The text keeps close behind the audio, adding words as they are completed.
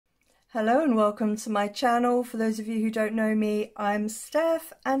Hello and welcome to my channel. For those of you who don't know me, I'm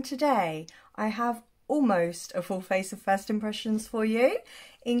Steph, and today I have almost a full face of first impressions for you,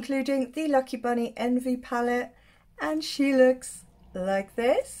 including the Lucky Bunny Envy palette, and she looks like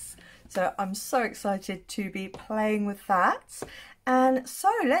this. So I'm so excited to be playing with that. And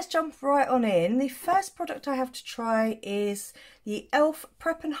so let's jump right on in. The first product I have to try is the e.l.f.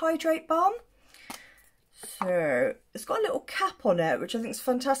 Prep and Hydrate Balm. So it's got a little cap on it, which I think is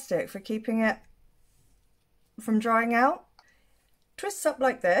fantastic for keeping it from drying out. Twists up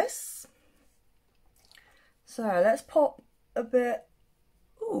like this. So let's pop a bit.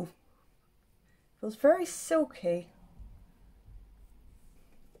 Ooh, feels very silky.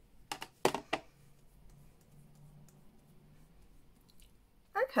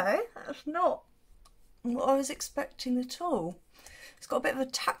 Okay, that's not what I was expecting at all. It's got a bit of a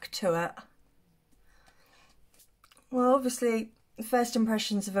tack to it. Well, obviously, first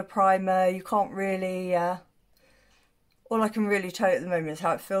impressions of a primer, you can't really, all I can really tell you at the moment is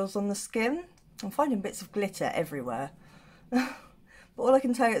how it feels on the skin. I'm finding bits of glitter everywhere. But all I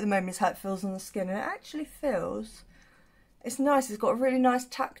can tell you at the moment is how it feels on the skin, and it actually feels, it's nice, it's got a really nice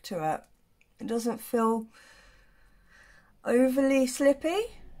tack to it. It doesn't feel overly slippy,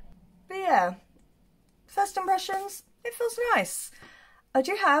 but yeah, first impressions, it feels nice. I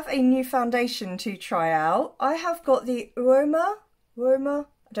do have a new foundation to try out. I have got the UOMA, I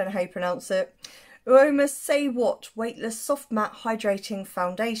don't know how you pronounce it, UOMA Say What Weightless Soft Matte Hydrating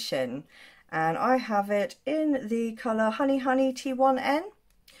Foundation. And I have it in the colour Honey Honey T1N.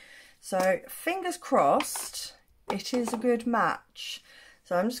 So fingers crossed it is a good match.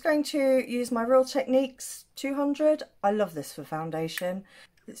 So I'm just going to use my Real Techniques 200. I love this for foundation.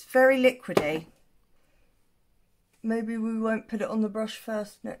 It's very liquidy. Maybe we won't put it on the brush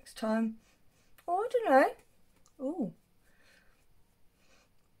first next time. Oh, I don't know. Oh.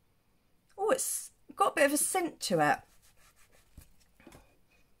 Oh, it's got a bit of a scent to it.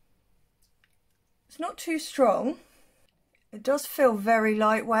 It's not too strong. It does feel very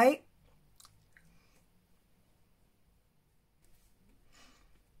lightweight.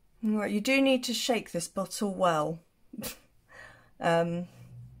 Right, you do need to shake this bottle well.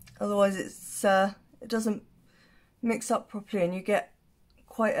 Otherwise it doesn't mix up properly and you get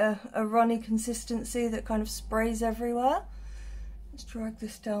quite a runny consistency that kind of sprays everywhere. Let's drag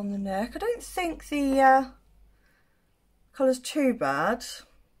this down the neck. I don't think the colour's too bad.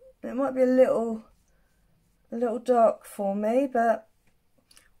 It might be a little dark for me, but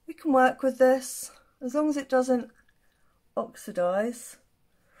we can work with this. As long as it doesn't oxidise,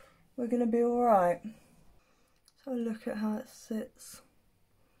 we're going to be alright. Let's have a look at how it sits.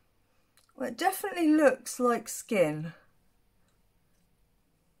 Well, it definitely looks like skin.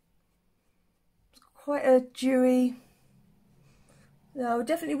 It's quite a dewy. No, I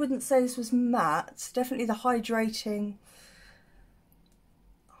definitely wouldn't say this was matte. Definitely the hydrating.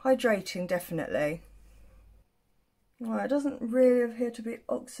 Hydrating, definitely. Well, it doesn't really appear to be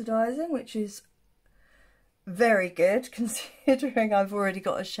oxidising, which is very good considering I've already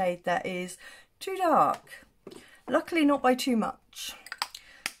got a shade that is too dark. Luckily not by too much.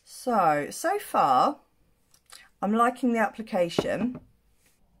 So far, I'm liking the application.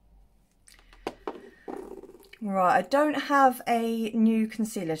 Right, I don't have a new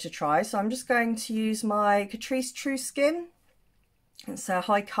concealer to try, so I'm just going to use my Catrice True Skin. It's a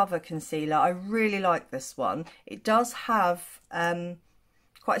high cover concealer. I really like this one. It does have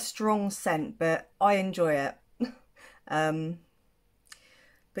quite a strong scent, but I enjoy it. But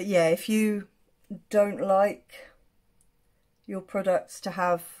yeah, if you don't like your products to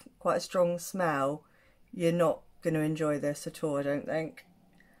have quite a strong smell, you're not going to enjoy this at all, I don't think.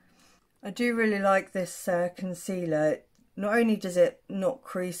 I do really like this concealer. Not only does it not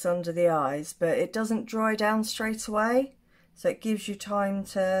crease under the eyes, but it doesn't dry down straight away, so it gives you time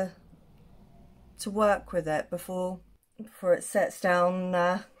to work with it before it sets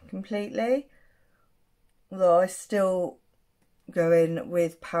down completely. Although I still go in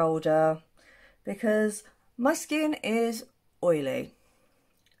with powder because my skin is oily.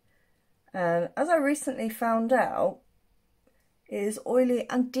 And as I recently found out, it is oily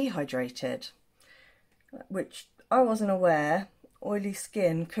and dehydrated, which I wasn't aware oily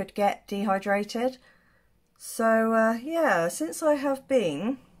skin could get dehydrated. So yeah, since I have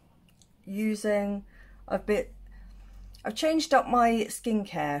been using, I've changed up my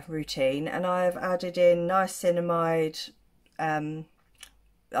skincare routine and I've added in niacinamide. I've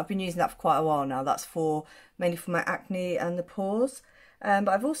been using that for quite a while now. That's mainly for my acne and the pores. But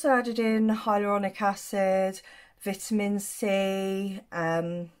I've also added in hyaluronic acid, vitamin C,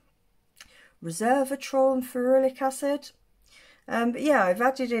 resveratrol and ferulic acid. But yeah, I've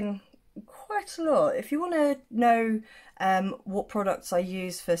added in quite a lot. If you want to know what products I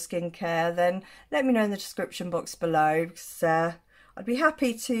use for skincare, then let me know in the description box below, because I'd be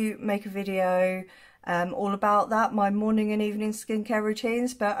happy to make a video all about that, my morning and evening skincare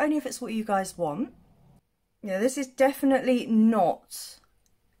routines, but only if it's what you guys want. Yeah, this is definitely not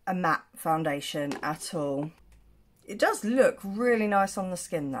a matte foundation at all. It does look really nice on the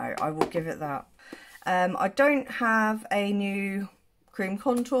skin though, I will give it that. I don't have a new cream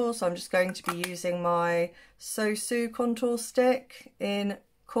contour, so I'm just going to be using my SOSU contour stick in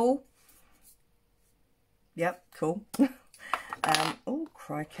Cool. Yep, Cool. Oh,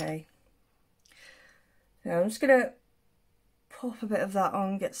 crikey. Yeah, I'm just going to pop a bit of that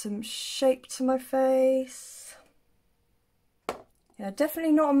on, get some shape to my face. Yeah,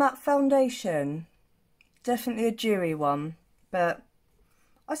 definitely not a matte foundation. Definitely a dewy one, but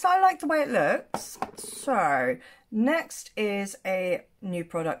I like the way it looks. So next is a new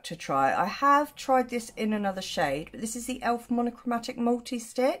product to try. I have tried this in another shade, but this is the e.l.f. Monochromatic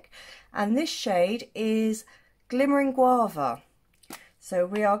Multi-Stick, and this shade is Glimmering Guava. So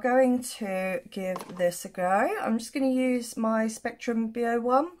we are going to give this a go. I'm just going to use my Spectrum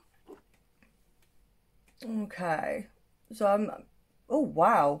BO1. Okay, so oh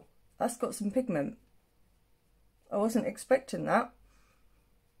wow, that's got some pigment. I wasn't expecting that.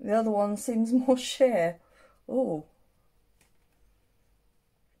 The other one seems more sheer. Oh,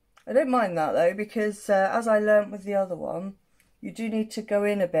 I don't mind that though, because as I learnt with the other one, you do need to go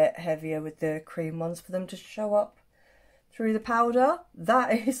in a bit heavier with the cream ones for them to show up through the powder.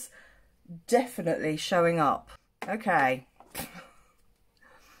 That is definitely showing up. Okay.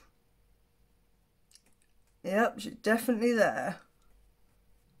 Yep, she's definitely there.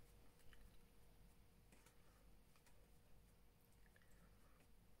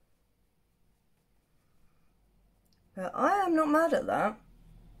 But I am not mad at that.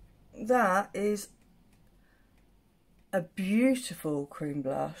 That is a beautiful cream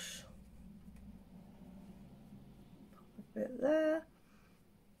blush. Pop a bit there.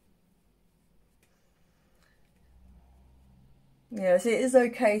 Yes, it is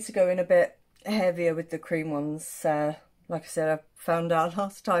okay to go in a bit heavier with the cream ones. Like I said, I found out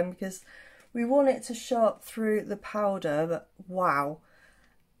last time, because we want it to show up through the powder. But wow,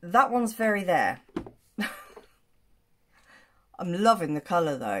 that one's very there. I'm loving the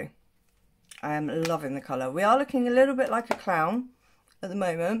colour though. I am loving the colour. We are looking a little bit like a clown at the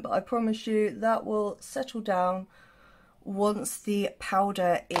moment, but I promise you that will settle down once the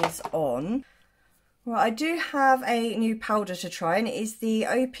powder is on. Well, I do have a new powder to try, and it is the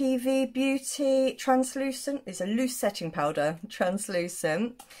OPV Beauty Translucent. It's a loose setting powder,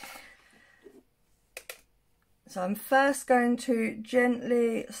 translucent. So I'm first going to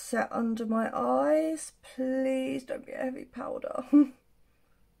gently set under my eyes. Please don't be a heavy powder.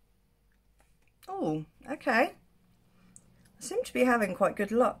 Oh, okay. I seem to be having quite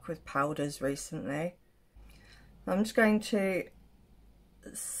good luck with powders recently. I'm just going to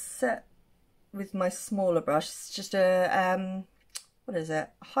set with my smaller brush. It's just a, what is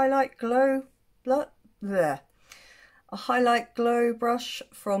it? A highlight glow, a highlight glow brush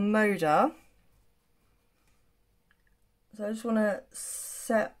from Moda. So I just want to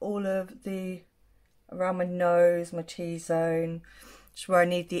set all of the, around my nose, my T-zone, just where I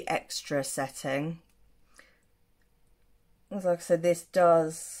need the extra setting. As like I said, this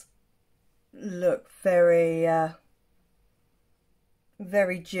does look very,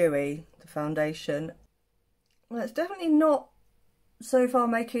 very dewy, the foundation. Well, it's definitely not so far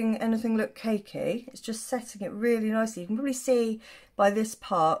making anything look cakey. It's just setting it really nicely. You can probably see by this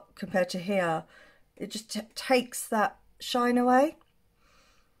part compared to here, it just takes that shine away.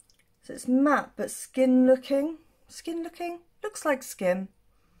 So it's matte but skin looking, looks like skin.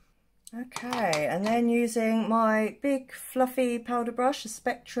 Okay, and then using my big fluffy powder brush, a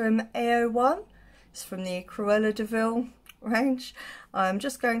Spectrum AO1, it's from the Cruella de Vil range. I'm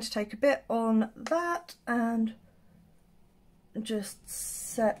just going to take a bit on that and just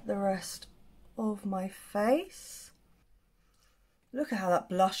set the rest of my face. Look at how that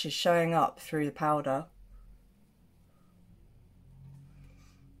blush is showing up through the powder.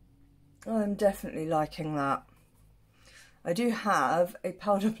 I'm definitely liking that. I do have a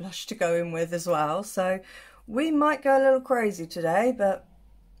powder blush to go in with as well, so we might go a little crazy today, but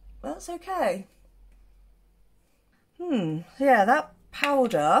that's okay. Yeah, that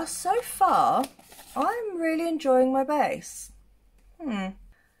powder, so far, I'm really enjoying my base. I'm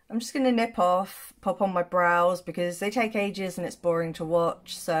just going to pop on my brows, because they take ages and it's boring to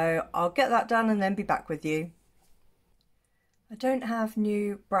watch, so I'll get that done and then be back with you. I don't have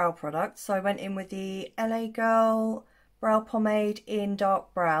new brow products, so I went in with the LA Girl Brow Pomade in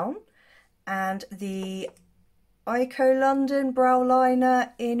dark brown, and the Eyeko London Brow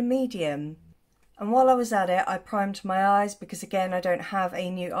Liner in medium. And while I was at it, I primed my eyes because again, I don't have a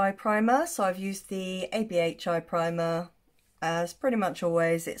new eye primer, so I've used the ABH Eye Primer as pretty much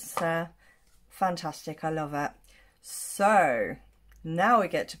always. It's fantastic, I love it. So now we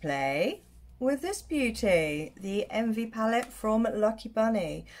get to play with this beauty, the Envy palette from Lucky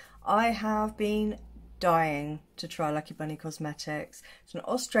Bunny. I have been dying to try Lucky Bunny Cosmetics. It's an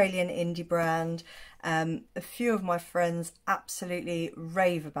Australian indie brand. A few of my friends absolutely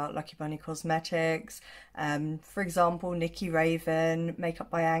rave about Lucky Bunny Cosmetics. For example, Nikki Raven, Makeup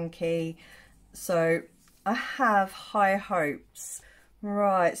by Anki. So I have high hopes.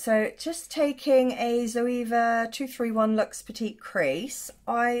 Right, so just taking a Zoeva 231 Luxe Petite Crease,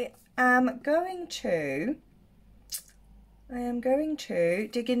 I am going to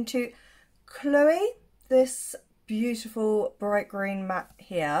dig into Chloe, this beautiful bright green matte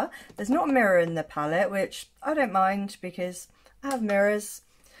here. There's not a mirror in the palette, which I don't mind because I have mirrors.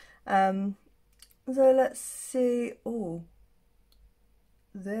 So let's see. Oh,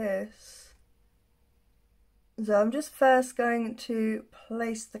 this. So I'm just first going to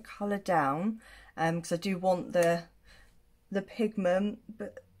place the colour down because I do want the pigment,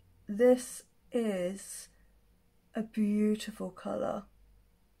 but this is a beautiful colour.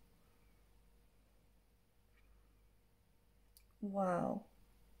 Wow.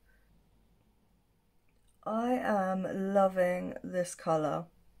 I am loving this colour.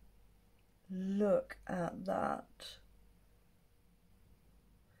 Look at that.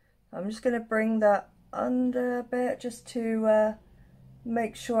 I'm just going to bring that under a bit just to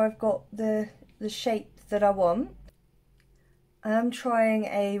make sure I've got the shape that I want. I am trying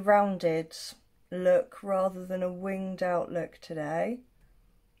a rounded look rather than a winged out look today,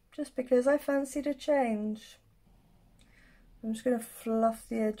 just because I fancied a change. I'm just going to fluff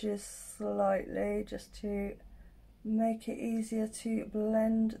the edges slightly just to make it easier to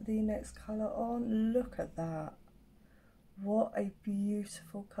blend the next colour on. Look at that. What a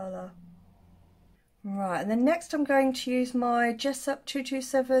beautiful colour. Right, and then next I'm going to use my Jessup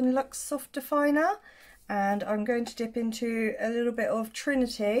 227 Luxe Soft Definer, and I'm going to dip into a little bit of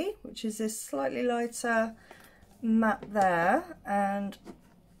Trinity, which is this slightly lighter matte there, and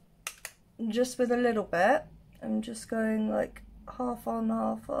just with a little bit, I'm just going like half on,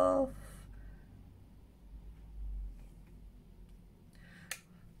 half off.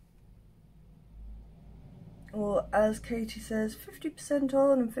 Or as Katie says, 50%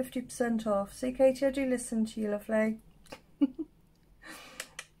 on and 50% off. See, Katie, I do listen to you, lovely.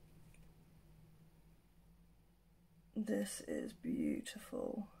 This is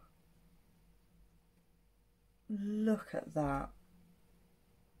beautiful. Look at that.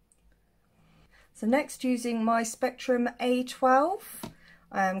 So next, using my Spectrum A12,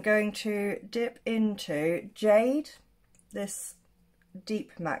 I am going to dip into Jade, this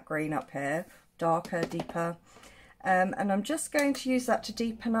deep matte green up here, darker, deeper, and I'm just going to use that to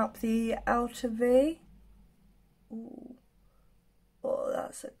deepen up the outer V. Ooh. Oh,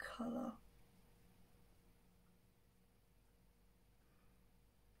 that's a colour.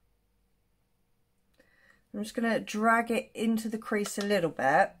 I'm just going to drag it into the crease a little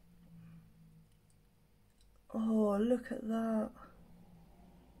bit. Oh, look at that.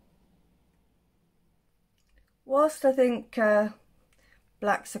 Whilst I think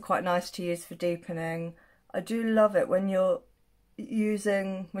blacks are quite nice to use for deepening, I do love it when you're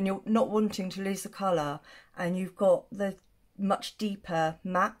not wanting to lose the colour and you've got the much deeper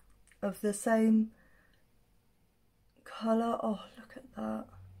matte of the same colour. Oh, look at that.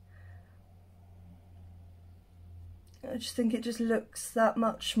 I just think it just looks that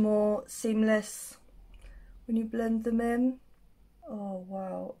much more seamless when you blend them in. Oh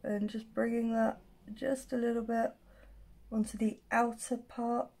wow, and just bringing that just a little bit onto the outer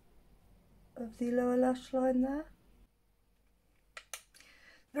part of the lower lash line there.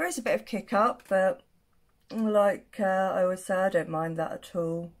 There is a bit of kick up, but like I always say, I don't mind that at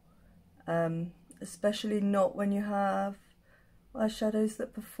all, especially not when you have eyeshadows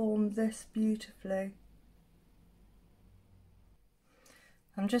that perform this beautifully.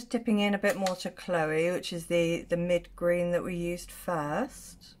 I'm just dipping in a bit more to Chloe, which is the mid green that we used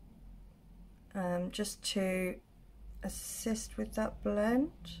first, just to assist with that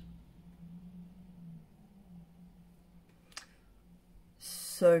blend.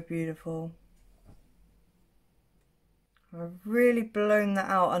 So beautiful. I've really blown that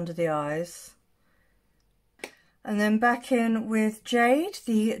out under the eyes. And then back in with Jade,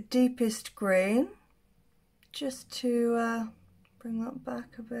 the deepest green, just to bring that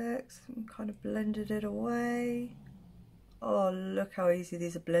back a bit, so I kind of blended it away. Oh, look how easy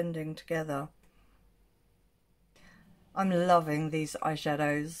these are blending together. I'm loving these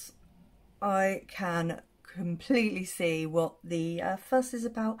eyeshadows. I can completely see what the fuss is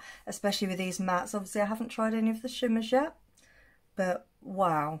about, especially with these mattes. Obviously I haven't tried any of the shimmers yet, but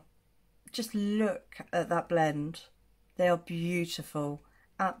wow, just look at that blend. They are beautiful,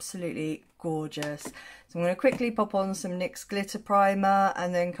 absolutely gorgeous. So I'm going to quickly pop on some NYX Glitter Primer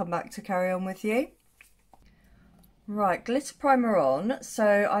and then come back to carry on with you. Right, glitter primer on.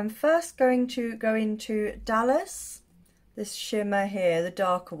 So I'm first going to go into Dallas, this shimmer here, the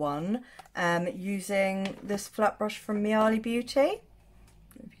darker one, using this flat brush from Miali Beauty,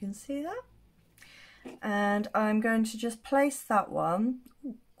 if you can see that. And I'm going to just place that one.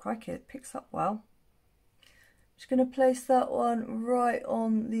 Ooh, crikey, it picks up well. Just going to place that one right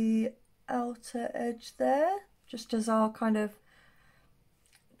on the outer edge there, just as our kind of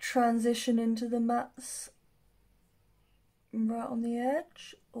transition into the mattes, right on the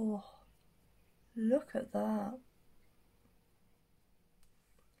edge. Oh, look at that.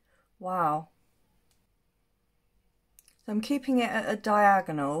 Wow. So I'm keeping it at a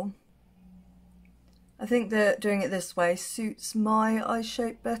diagonal. I think that doing it this way suits my eye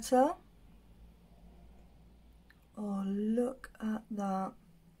shape better. Oh, look at that.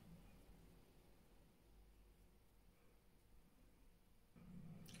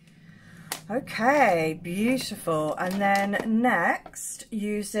 Okay, beautiful. And then next,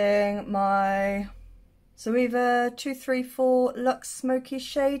 using my Zoeva 234 Luxe Smoky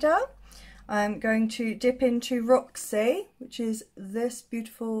Shader, I'm going to dip into Roxy, which is this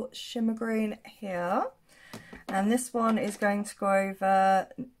beautiful shimmer green here. And this one is going to go over,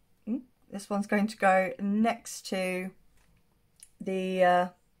 this one's going to go next to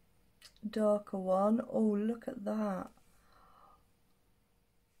the darker one. Oh, look at that.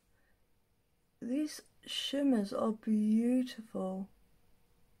 These shimmers are beautiful.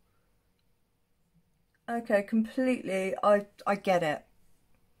 Okay, completely, I get it.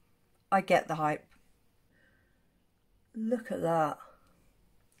 I get the hype. Look at that.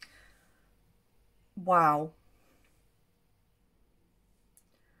 Wow.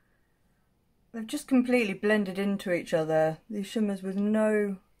 They've just completely blended into each other, these shimmers, with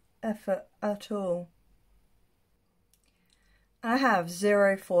no effort at all. I have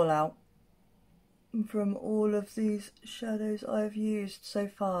zero fallout from all of these shadows I've used so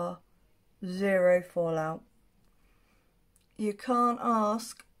far. Zero fallout. You can't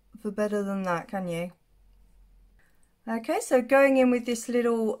ask for better than that, can you? Okay, so going in with this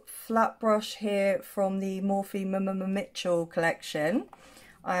little flat brush here from the Morphe Mitchell collection,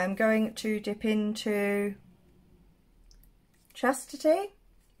 I am going to dip into Chastity,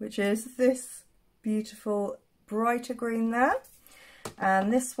 which is this beautiful brighter green there.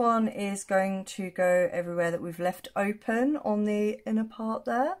 And this one is going to go everywhere that we've left open on the inner part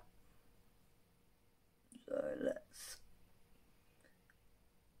there. So let's...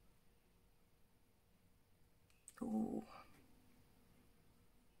 Ooh.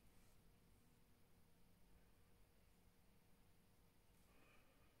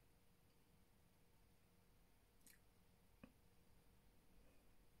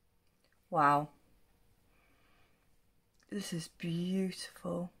 Wow. This is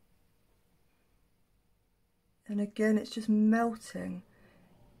beautiful. And again, it's just melting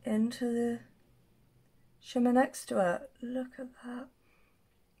into the shimmer next to it. Look at that.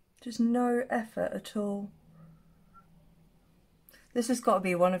 Just no effort at all. This has got to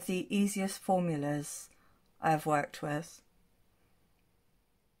be one of the easiest formulas I have worked with.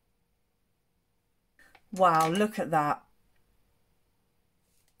 Wow, look at that.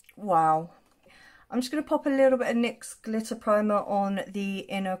 Wow. I'm just going to pop a little bit of NYX Glitter Primer on the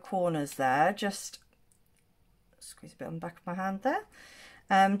inner corners there. Just squeeze a bit on the back of my hand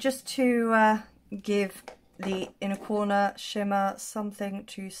there. Just to give the inner corner shimmer something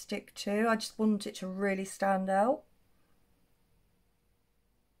to stick to. I just want it to really stand out.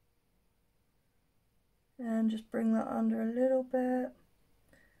 And just bring that under a little bit.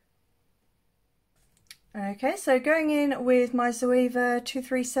 Okay, so going in with my Zoeva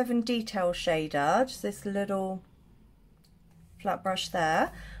 237 Detail Shader, just this little flat brush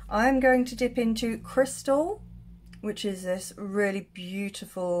there, I'm going to dip into Crystal, which is this really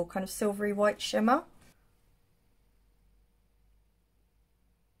beautiful kind of silvery white shimmer.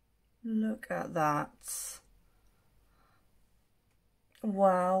 Look at that.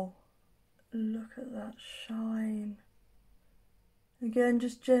 Wow. Look at that shine. Again,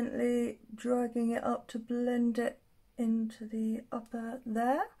 just gently dragging it up to blend it into the upper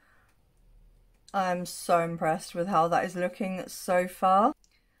there. I'm so impressed with how that is looking so far.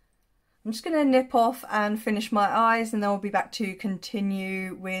 I'm just going to nip off and finish my eyes, and then we'll be back to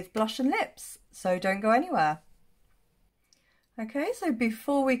continue with blush and lips. So don't go anywhere. Okay, so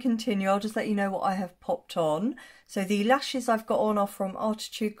before we continue, I'll just let you know what I have popped on. So the lashes I've got on are from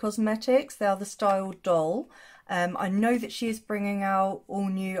Artitude Cosmetics. They are the Style Doll. I know that she is bringing out all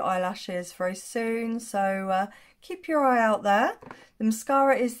new eyelashes very soon, so keep your eye out there. The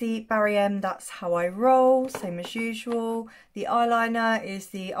mascara is the Barry M, That's How I Roll, same as usual. The eyeliner is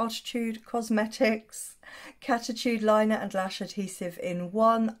the Artitude Cosmetics Catitude Liner and Lash Adhesive in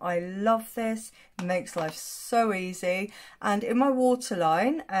one. I love this, it makes life so easy. And in my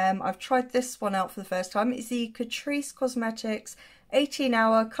waterline, I've tried this one out for the first time. It's the Catrice Cosmetics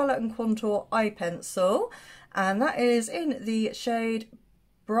 18-Hour Colour and Contour Eye Pencil, and that is in the shade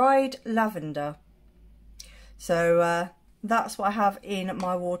Bride Lavender. So that's what I have in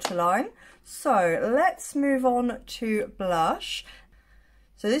my waterline. So let's move on to blush.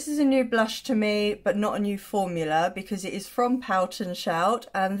 So this is a new blush to me, but not a new formula, because it is from Poutnshout,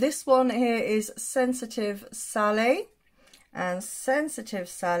 and this one here is Sensitive Sally, and Sensitive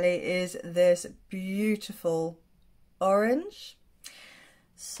Sally is this beautiful orange.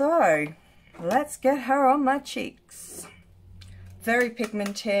 So let's get her on my cheeks. Very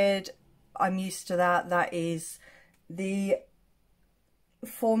pigmented, I'm used to that. That is the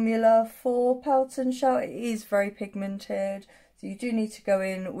formula for Poutnshout. It is very pigmented, so you do need to go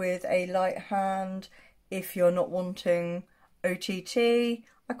in with a light hand if you're not wanting OTT.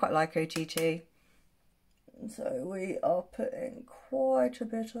 I quite like OTT. So we are putting quite a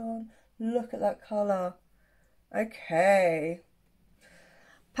bit on. Look at that colour. Okay.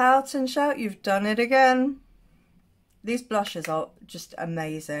 Poutnshout, you've done it again. These blushes are just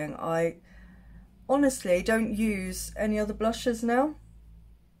amazing. I honestly don't use any other blushes now.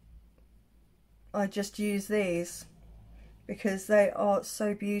 I just use these because they are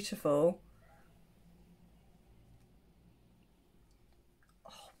so beautiful.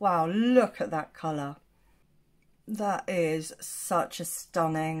 Oh, wow, look at that colour. That is such a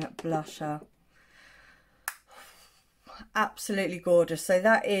stunning blusher. Absolutely gorgeous. So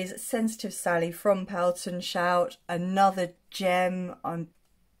that is Sensitive Sally from Poutnshout, another gem.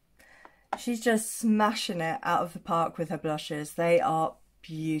 She's just smashing it out of the park with her blushes. They are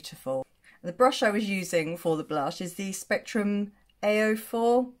beautiful. The brush I was using for the blush is the Spectrum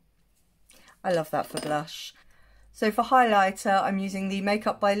AO4. I love that for blush. So for highlighter, I'm using the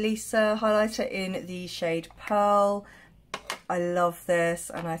Makeup by Lisa highlighter in the shade Pearl. I love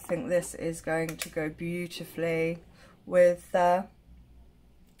this, and I think this is going to go beautifully with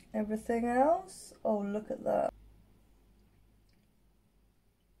everything else. Oh, look at that.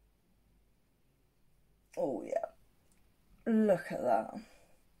 Oh yeah, look at that.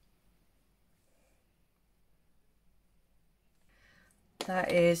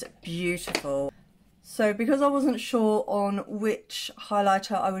 That is beautiful. So because I wasn't sure on which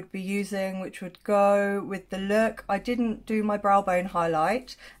highlighter I would be using, which would go with the look, I didn't do my brow bone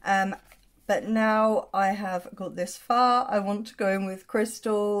highlight. But now I have got this far, I want to go in with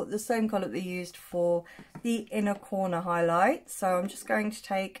Crystal, the same colour that they used for the inner corner highlight. So I'm just going to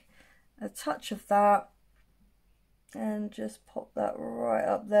take a touch of that and just pop that right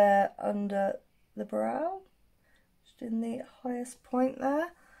up there under the brow, just in the highest point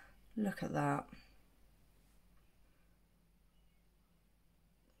there. Look at that.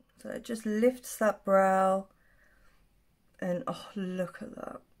 So it just lifts that brow, and oh, look at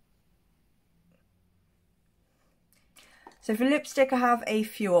that. So for lipstick I have a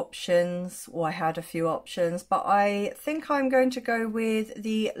few options, or I had a few options, but I think I'm going to go with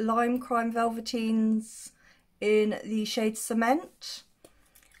the Lime Crime Velveteens in the shade Cement.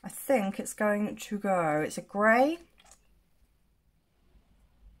 I think it's going to go, it's a grey.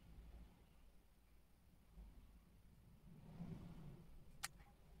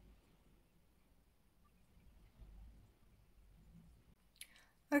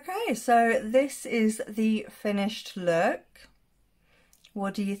 Okay, so this is the finished look.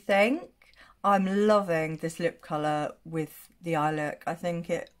 What do you think? I'm loving this lip colour with the eye look. I think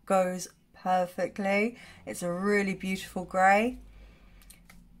it goes perfectly. It's a really beautiful grey.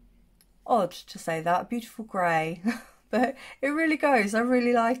 Odd to say that, beautiful grey, but it really goes. I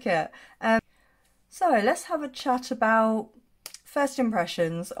really like it. So let's have a chat about first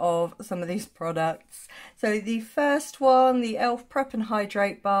impressions of some of these products. So the first one, the e.l.f. Prep and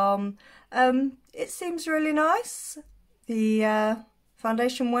Hydrate Balm, it seems really nice. The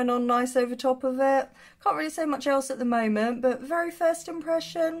foundation went on nice over top of it. Can't really say much else at the moment, but very first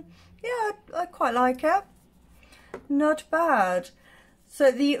impression, yeah, I quite like it. Not bad.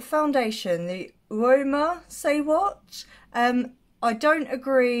 So the foundation, the UOMA Say What, I don't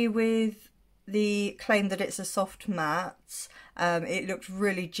agree with the claim that it's a soft matte. It looked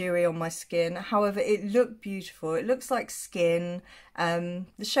really dewy on my skin. However, it looked beautiful. It looks like skin. The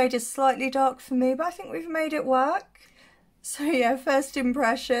shade is slightly dark for me, but I think we've made it work. So yeah, first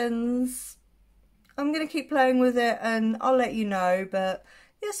impressions. I'm going to keep playing with it and I'll let you know. But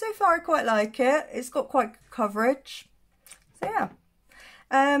yeah, so far I quite like it. It's got quite good coverage. So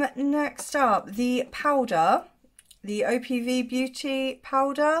yeah. Next up, the powder. The OPV Beauty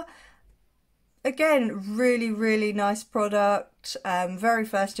powder. Again, really nice product. Very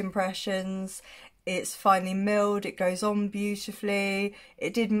first impressions. It's finely milled, it goes on beautifully.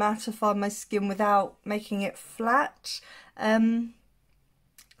 It did mattify my skin without making it flat.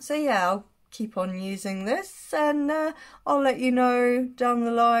 So yeah, I'll keep on using this and I'll let you know down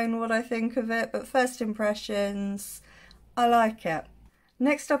the line what I think of it. But first impressions, I like it.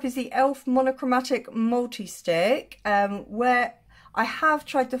 Next up is the e.l.f. Monochromatic Multi-Stick, where I have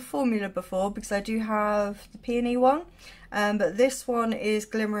tried the formula before because I do have the peony one, but this one is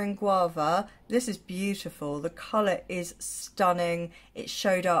Glimmering Guava. This is beautiful. The colour is stunning. It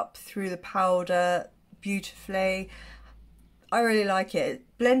showed up through the powder beautifully. I really like it.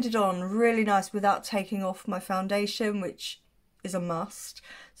 It blended on really nice without taking off my foundation, which is a must.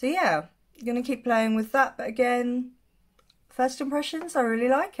 So yeah, I'm going to keep playing with that, but again, first impressions, I really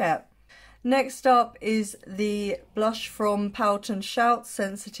like it. Next up is the blush from Poutnshout,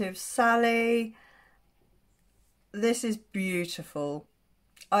 Sensitive Sally. This is beautiful.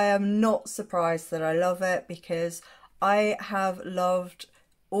 I am not surprised that I love it because I have loved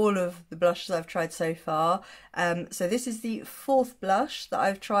all of the blushes I've tried so far. So this is the fourth blush that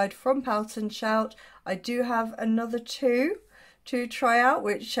I've tried from Poutnshout. I do have another two to try out,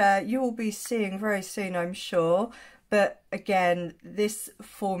 which you will be seeing very soon, I'm sure. But again, this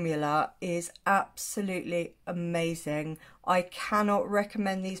formula is absolutely amazing. I cannot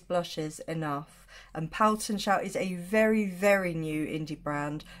recommend these blushes enough. And Poutnshout is a very new indie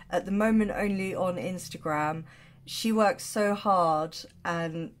brand. At the moment only on Instagram. She works so hard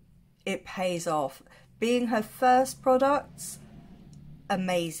and it pays off. Being her first products,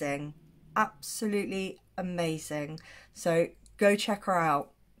 amazing. Absolutely amazing. So go check her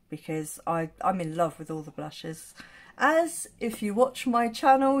out because I'm in love with all the blushes. As if you watch my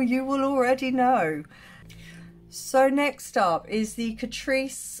channel, you will already know. So next up is the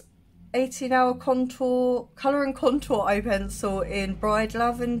Catrice 18-hour contour, colour and contour eye pencil in Bride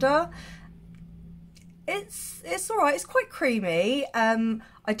Lavender. It's alright, it's quite creamy.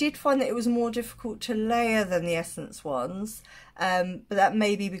 I did find that it was more difficult to layer than the Essence ones, but that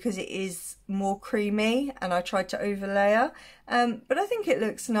may be because it is more creamy and I tried to overlayer. But I think it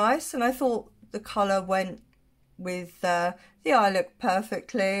looks nice and I thought the colour went with the eye look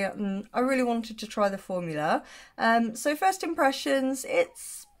perfectly, and I really wanted to try the formula. So first impressions,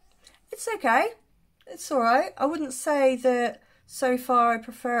 it's okay, it's alright. I wouldn't say that so far I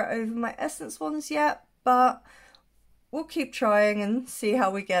prefer it over my Essence ones yet, but we'll keep trying and see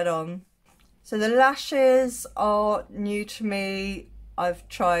how we get on. So the lashes are new to me. I've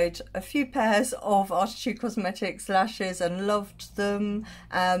tried a few pairs of Artitude Cosmetics lashes and loved them.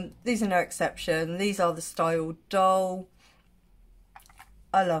 These are no exception. These are the Style Doll.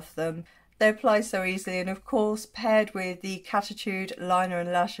 I love them. They apply so easily, and of course paired with the Catritude liner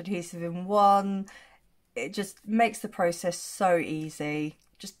and lash adhesive in one, it just makes the process so easy.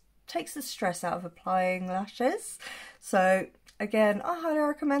 Just takes the stress out of applying lashes. So again, I highly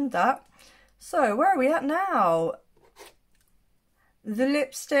recommend that. So where are we at now? The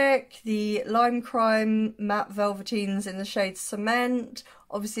lipstick, the Lime Crime Matte Velveteens in the shade Cement.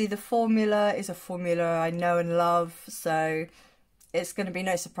 Obviously the formula is a formula I know and love, so it's going to be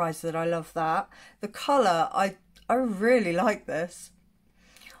no surprise that I love that. The colour, I really like this.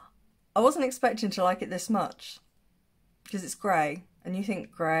 I wasn't expecting to like it this much because it's grey, and you think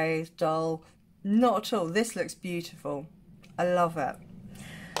grey is dull. Not at all. This looks beautiful. I love it.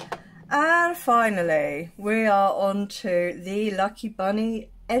 And finally, we are on to the Lucky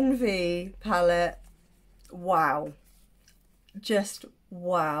Bunny Envy palette. Wow. Just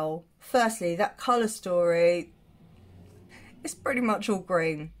wow. Firstly, that colour story, it's pretty much all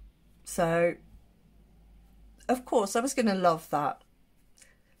green. So, of course, I was going to love that.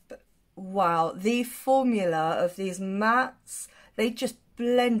 But wow, the formula of these mattes, they just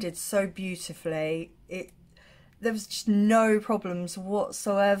blended so beautifully. There was just no problems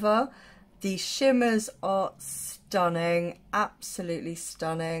whatsoever. The shimmers are stunning, absolutely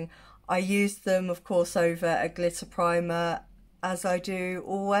stunning. I used them, of course, over a glitter primer, as I do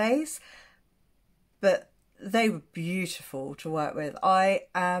always. But they were beautiful to work with. I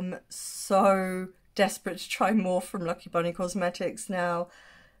am so desperate to try more from Lucky Bunny Cosmetics now,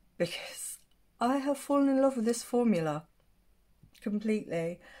 because I have fallen in love with this formula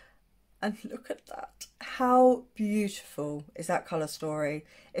completely. And look at that. How beautiful is that colour story?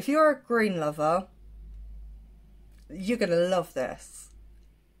 If you're a green lover, you're going to love this.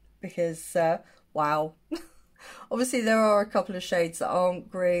 Because, wow. Obviously there are a couple of shades that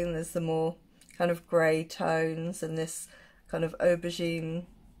aren't green. There's the more kind of grey tones and this kind of aubergine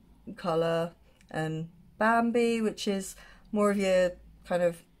colour, and Bambi, which is more of your kind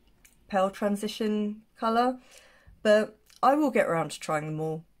of pale transition colour. But I will get around to trying them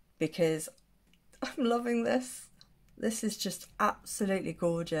all, because I'm loving this. This is just absolutely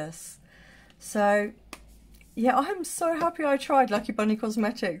gorgeous. So yeah, I'm so happy I tried Lucky Bunny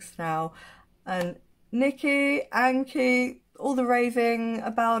Cosmetics now. And Nikki, Anki, all the raving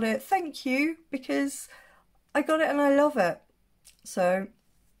about it, thank you, because I got it and I love it. So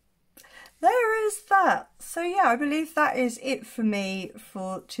there is that. So yeah, I believe that is it for me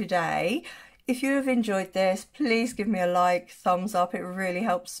for today. If you have enjoyed this, please give me a like, thumbs up, it really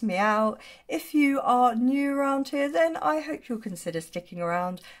helps me out. If you are new around here, then I hope you'll consider sticking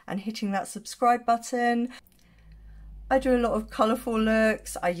around and hitting that subscribe button. I do a lot of colourful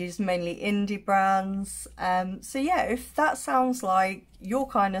looks, I use mainly indie brands, so yeah, if that sounds like your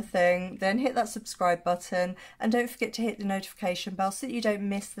kind of thing, then hit that subscribe button and don't forget to hit the notification bell so that you don't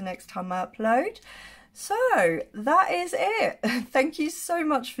miss the next time I upload. So that is it. Thank you so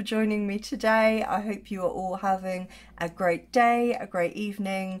much for joining me today. I hope you are all having a great day, a great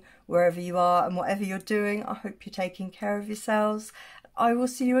evening, wherever you are and whatever you're doing. I hope you're taking care of yourselves. I will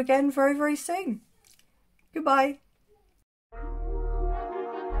see you again very, very soon. Goodbye.